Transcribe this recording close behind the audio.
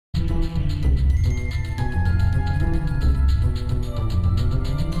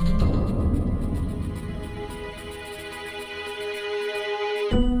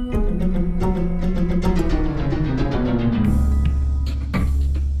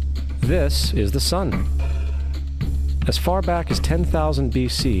This is the sun. As far back as 10,000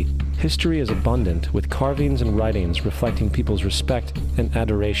 BC, history is abundant with carvings and writings reflecting people's respect and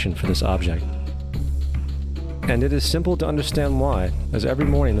adoration for this object. And it is simple to understand why, as every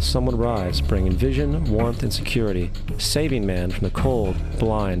morning the sun would rise, bringing vision, warmth, and security, saving man from the cold,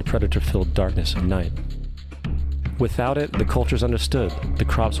 blind, predator-filled darkness of night. Without it, the cultures understood the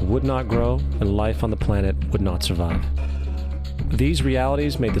crops would not grow and life on the planet would not survive. These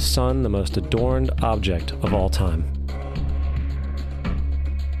realities made the sun the most adorned object of all time.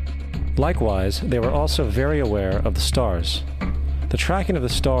 Likewise, they were also very aware of the stars. The tracking of the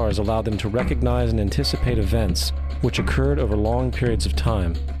stars allowed them to recognize and anticipate events which occurred over long periods of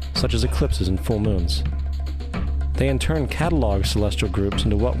time, such as eclipses and full moons. They in turn cataloged celestial groups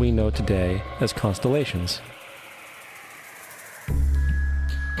into what we know today as constellations.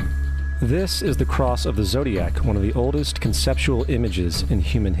 This is the cross of the zodiac, one of the oldest conceptual images in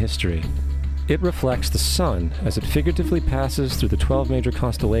human history. It reflects the sun as it figuratively passes through the 12 major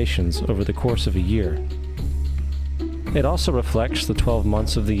constellations over the course of a year. It also reflects the 12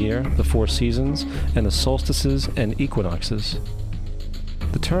 months of the year, the 4 seasons, and the solstices and equinoxes.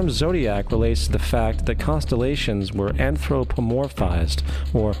 The term zodiac relates to the fact that constellations were anthropomorphized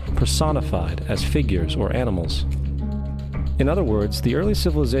or personified as figures or animals. In other words, the early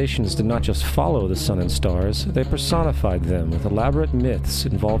civilizations did not just follow the sun and stars, they personified them with elaborate myths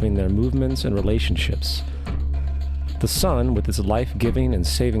involving their movements and relationships. The sun, with its life-giving and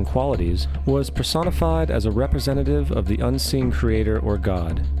saving qualities, was personified as a representative of the unseen creator or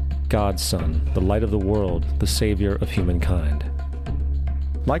God, God's Son, the light of the world, the savior of humankind.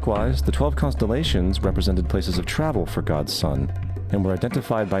 Likewise, the 12 constellations represented places of travel for God's Son, and were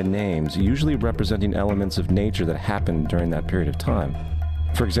identified by names, usually representing elements of nature that happened during that period of time.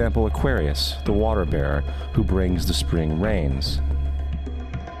 For example, Aquarius, the water bearer, who brings the spring rains.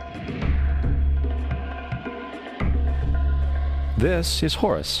 This is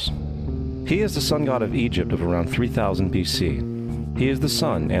Horus. He is the sun god of Egypt of around 3000 BC. He is the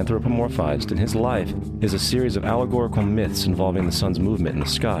sun anthropomorphized, and his life is a series of allegorical myths involving the sun's movement in the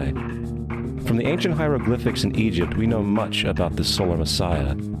sky. From the ancient hieroglyphics in Egypt, we know much about this solar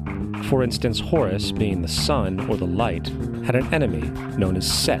messiah. For instance, Horus, being the sun or the light, had an enemy known as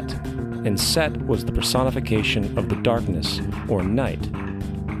Set, and Set was the personification of the darkness or night.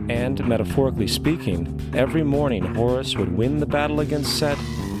 And, metaphorically speaking, every morning Horus would win the battle against Set,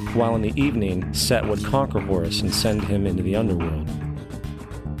 while in the evening Set would conquer Horus and send him into the underworld.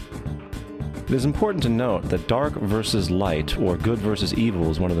 It is important to note that dark versus light, or good versus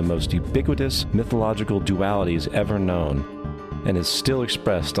evil, is one of the most ubiquitous mythological dualities ever known, and is still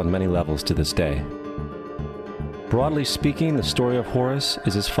expressed on many levels to this day. Broadly speaking, the story of Horus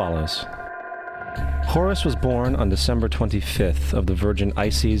is as follows. Horus was born on December 25th of the Virgin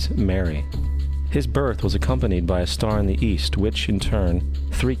Isis Mary. His birth was accompanied by a star in the east, which, in turn,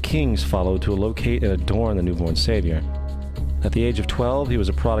 3 kings followed to locate and adorn the newborn Savior. At the age of 12, he was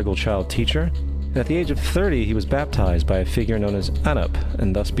a prodigal child teacher, and at the age of 30, he was baptized by a figure known as Anup,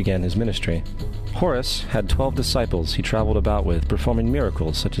 and thus began his ministry. Horus had 12 disciples he traveled about with, performing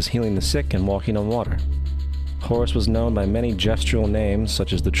miracles such as healing the sick and walking on water. Horus was known by many gestural names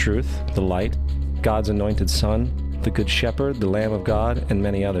such as the Truth, the Light, God's Anointed Son, the Good Shepherd, the Lamb of God, and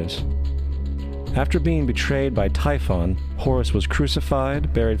many others. After being betrayed by Typhon, Horus was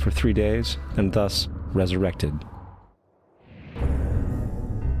crucified, buried for 3 days, and thus resurrected.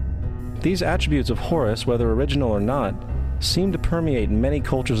 These attributes of Horus, whether original or not, seem to permeate many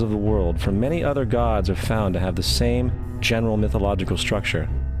cultures of the world, for many other gods are found to have the same general mythological structure.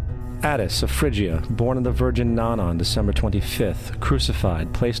 Attis of Phrygia, born of the Virgin Nana on December 25th,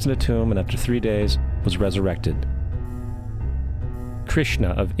 crucified, placed in a tomb, and after 3 days was resurrected. Krishna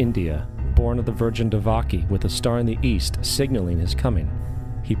of India, born of the Virgin Devaki, with a star in the east signaling his coming.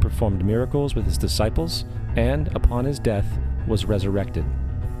 He performed miracles with his disciples, and, upon his death, was resurrected.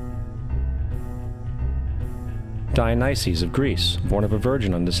 Dionysus of Greece, born of a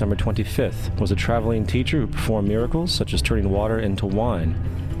virgin on December 25th, was a traveling teacher who performed miracles such as turning water into wine.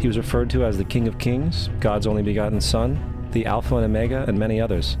 He was referred to as the King of Kings, God's only begotten Son, the Alpha and Omega, and many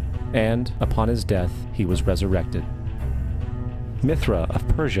others. And, upon his death, he was resurrected. Mithra of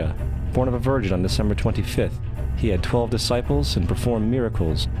Persia, born of a virgin on December 25th, he had 12 disciples and performed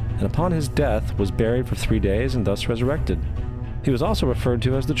miracles, and upon his death was buried for 3 days and thus resurrected. He was also referred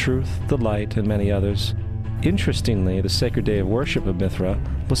to as the Truth, the Light, and many others. Interestingly, the sacred day of worship of Mithra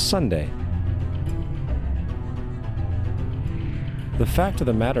was Sunday. The fact of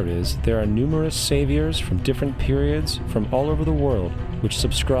the matter is, there are numerous saviors from different periods from all over the world which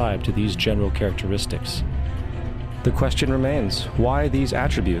subscribe to these general characteristics. The question remains, why these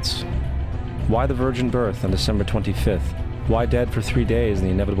attributes? Why the virgin birth on December 25th? Why dead for 3 days in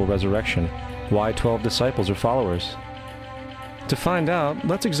the inevitable resurrection? Why 12 disciples or followers? To find out,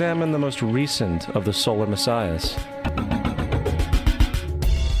 let's examine the most recent of the solar messiahs.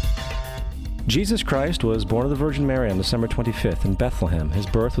 Jesus Christ was born of the Virgin Mary on December 25th in Bethlehem. His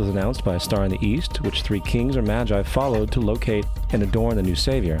birth was announced by a star in the east, which 3 kings or magi followed to locate and adorn the new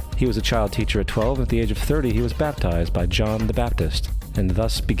Savior. He was a child teacher at 12, and at the age of 30 he was baptized by John the Baptist, and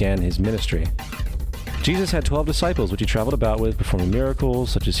thus began his ministry. Jesus had 12 disciples, which he traveled about with, performing miracles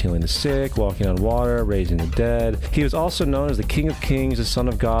such as healing the sick, walking on water, raising the dead. He was also known as the King of Kings, the Son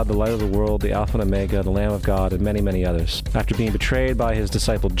of God, the Light of the World, the Alpha and Omega, the Lamb of God, and many, many others. After being betrayed by his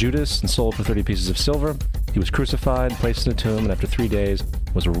disciple Judas and sold for 30 pieces of silver, he was crucified, placed in a tomb, and after 3 days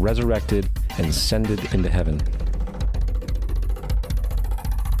was resurrected and ascended into heaven.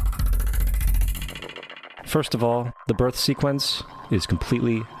 First of all, the birth sequence is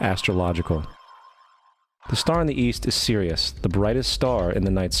completely astrological. The star in the east is Sirius, the brightest star in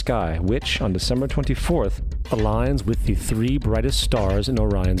the night sky, which, on December 24th, aligns with the 3 brightest stars in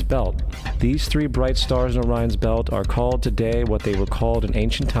Orion's belt. These 3 bright stars in Orion's belt are called today what they were called in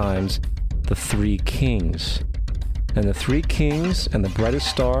ancient times, the 3 kings. And the 3 kings and the brightest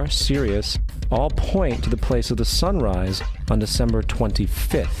star, Sirius, all point to the place of the sunrise on December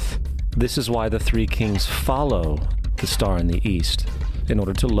 25th. This is why the 3 kings follow the star in the east, in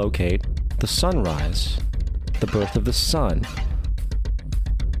order to locate the sunrise, the birth of the sun.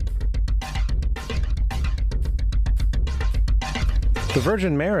 The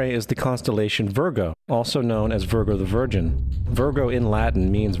Virgin Mary is the constellation Virgo, also known as Virgo the Virgin. Virgo in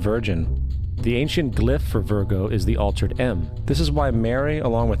Latin means virgin. The ancient glyph for Virgo is the altered M. This is why Mary,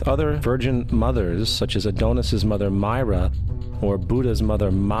 along with other virgin mothers, such as Adonis's mother Myra or Buddha's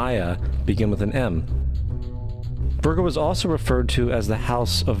mother Maya, begin with an M. Virgo is also referred to as the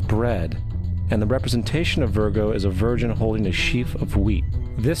house of bread, and the representation of Virgo is a virgin holding a sheaf of wheat.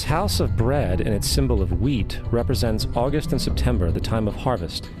 This house of bread and its symbol of wheat represents August and September, the time of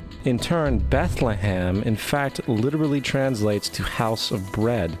harvest. In turn, Bethlehem, in fact, literally translates to house of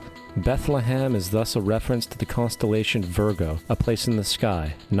bread. Bethlehem is thus a reference to the constellation Virgo, a place in the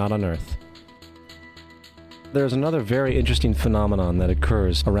sky, not on Earth. There's another very interesting phenomenon that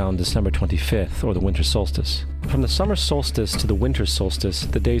occurs around December 25th, or the winter solstice. From the summer solstice to the winter solstice,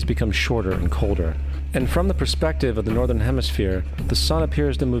 the days become shorter and colder. And from the perspective of the northern hemisphere, the sun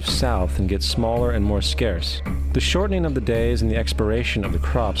appears to move south and get smaller and more scarce. The shortening of the days and the expiration of the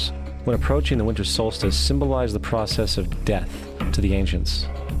crops when approaching the winter solstice symbolize the process of death to the ancients.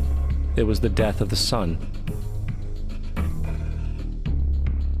 It was the death of the sun.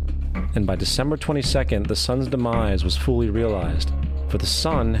 And by December 22nd, the sun's demise was fully realized, for the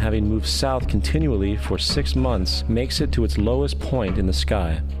sun, having moved south continually for 6 months, makes it to its lowest point in the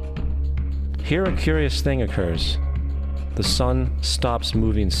sky. Here a curious thing occurs. The sun stops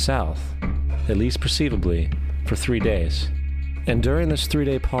moving south, at least perceivably, for 3 days. And during this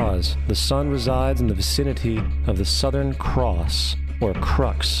 3-day pause, the sun resides in the vicinity of the Southern Cross, or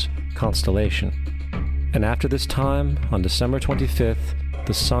Crux, constellation. And after this time, on December 25th,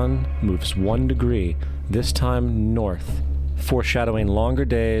 the sun moves 1 degree, this time north, foreshadowing longer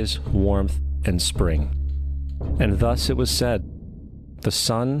days, warmth, and spring. And thus it was said, the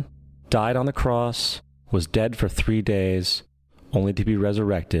sun died on the cross, was dead for 3 days, only to be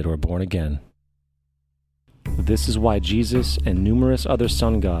resurrected or born again. This is why Jesus and numerous other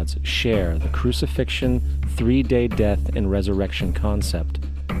sun gods share the crucifixion, 3-day death, and resurrection concept.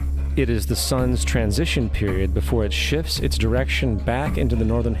 It is the sun's transition period before it shifts its direction back into the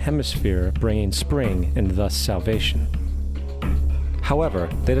northern hemisphere, bringing spring and thus salvation. However,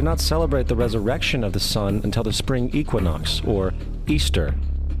 they did not celebrate the resurrection of the sun until the spring equinox, or Easter.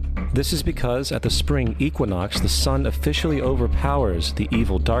 This is because at the spring equinox, the sun officially overpowers the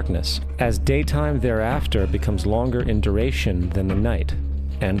evil darkness, as daytime thereafter becomes longer in duration than the night,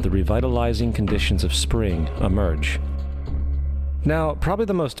 and the revitalizing conditions of spring emerge. Now, probably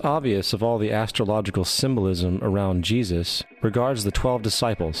the most obvious of all the astrological symbolism around Jesus regards the 12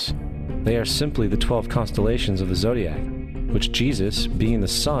 disciples. They are simply the 12 constellations of the zodiac, which Jesus, being the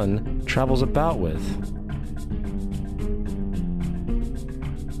sun, travels about with.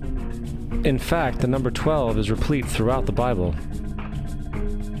 In fact, the number 12 is replete throughout the Bible.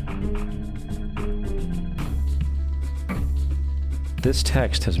 This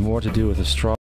text has more to do with astrology